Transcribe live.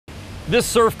This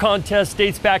surf contest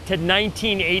dates back to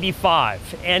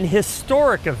 1985, an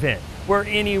historic event where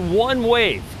any one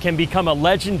wave can become a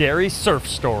legendary surf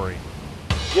story.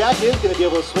 Jack is going to be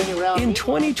able to swing around. In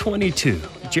 2022,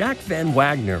 Jack Van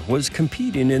Wagner was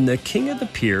competing in the King of the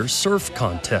Pier surf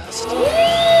contest.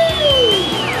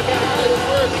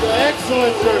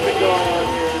 Excellent surfing going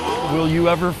on here. Will you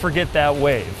ever forget that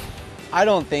wave? I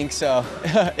don't think so.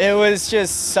 It was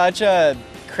just such a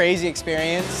crazy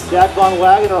experience. Jack Van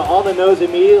Wagner on the nose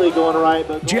immediately going right.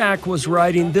 But Jack was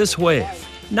riding this wave,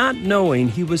 not knowing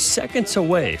he was seconds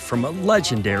away from a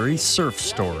legendary surf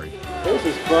story. This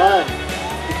is fun.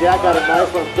 Jack got a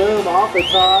nice one, boom, off the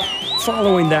top.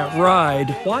 Following that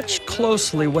ride, watch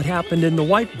closely what happened in the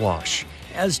whitewash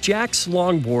as Jack's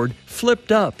longboard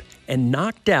flipped up and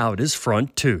knocked out his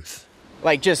front tooth.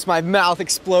 Like, just my mouth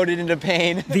exploded into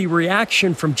pain. The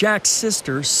reaction from Jack's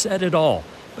sister said it all,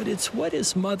 but it's what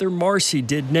his mother Marcy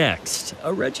did next,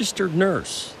 a registered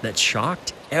nurse, that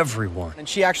shocked everyone. And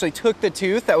she actually took the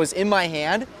tooth that was in my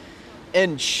hand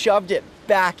and shoved it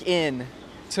back in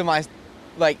to my,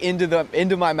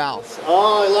 into my mouth.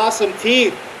 Oh, he lost some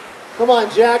teeth. Come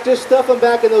on, Jack, just stuff them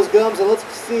back in those gums and let's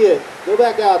see it. Go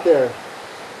back out there.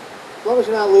 As long as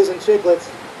you're not losing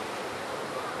chiclets.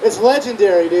 It's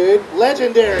legendary, dude.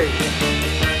 Legendary.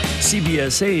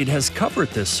 CBS 8 has covered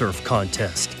this surf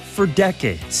contest for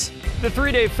decades. The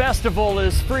three-day festival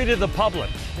is free to the public.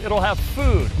 It'll have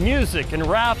food, music, and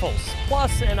raffles,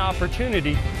 plus an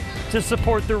opportunity to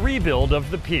support the rebuild of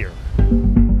the pier.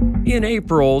 In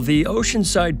April, the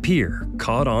Oceanside Pier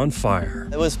caught on fire.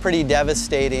 It was pretty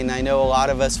devastating. I know a lot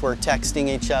of us were texting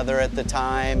each other at the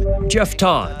time. Jeff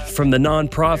Todd from the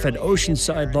nonprofit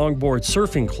Oceanside Longboard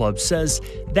Surfing Club says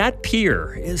that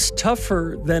pier is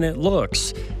tougher than it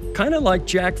looks, kind of like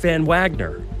Jack Van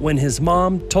Wagner when his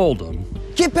mom told him,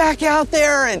 "Get back out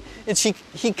there," and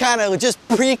he kind of just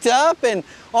freaked up, and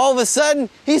all of a sudden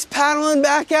he's paddling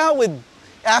back out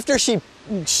after she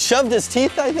shoved his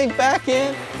teeth, I think, back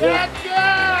in.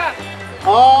 Jack!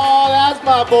 Oh, that's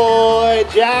my boy,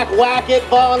 Jack Wackett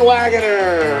Van Wagner.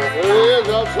 There he is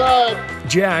outside.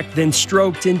 Jack then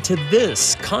stroked into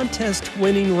this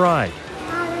contest-winning ride.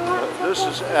 This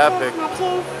is epic.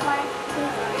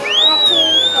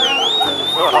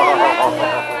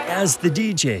 As the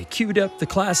DJ queued up the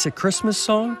classic Christmas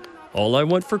song, "All I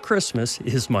Want for Christmas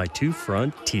Is My Two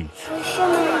Front Teeth."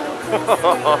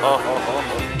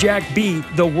 Jack beat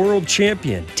the world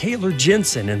champion Taylor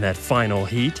Jensen in that final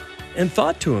heat and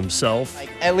thought to himself,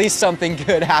 At least something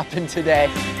good happened today.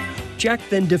 Jack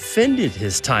then defended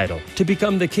his title to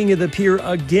become the King of the Pier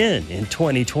again in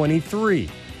 2023.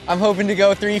 I'm hoping to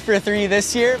go 3 for 3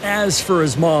 this year. As for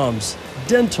his mom's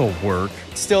dental work,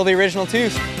 Still the original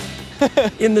tooth.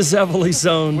 in the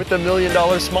zevely-zone With the $1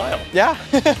 million smile. Yeah.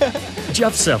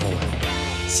 Jeff Zevely,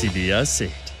 CBS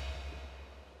 8.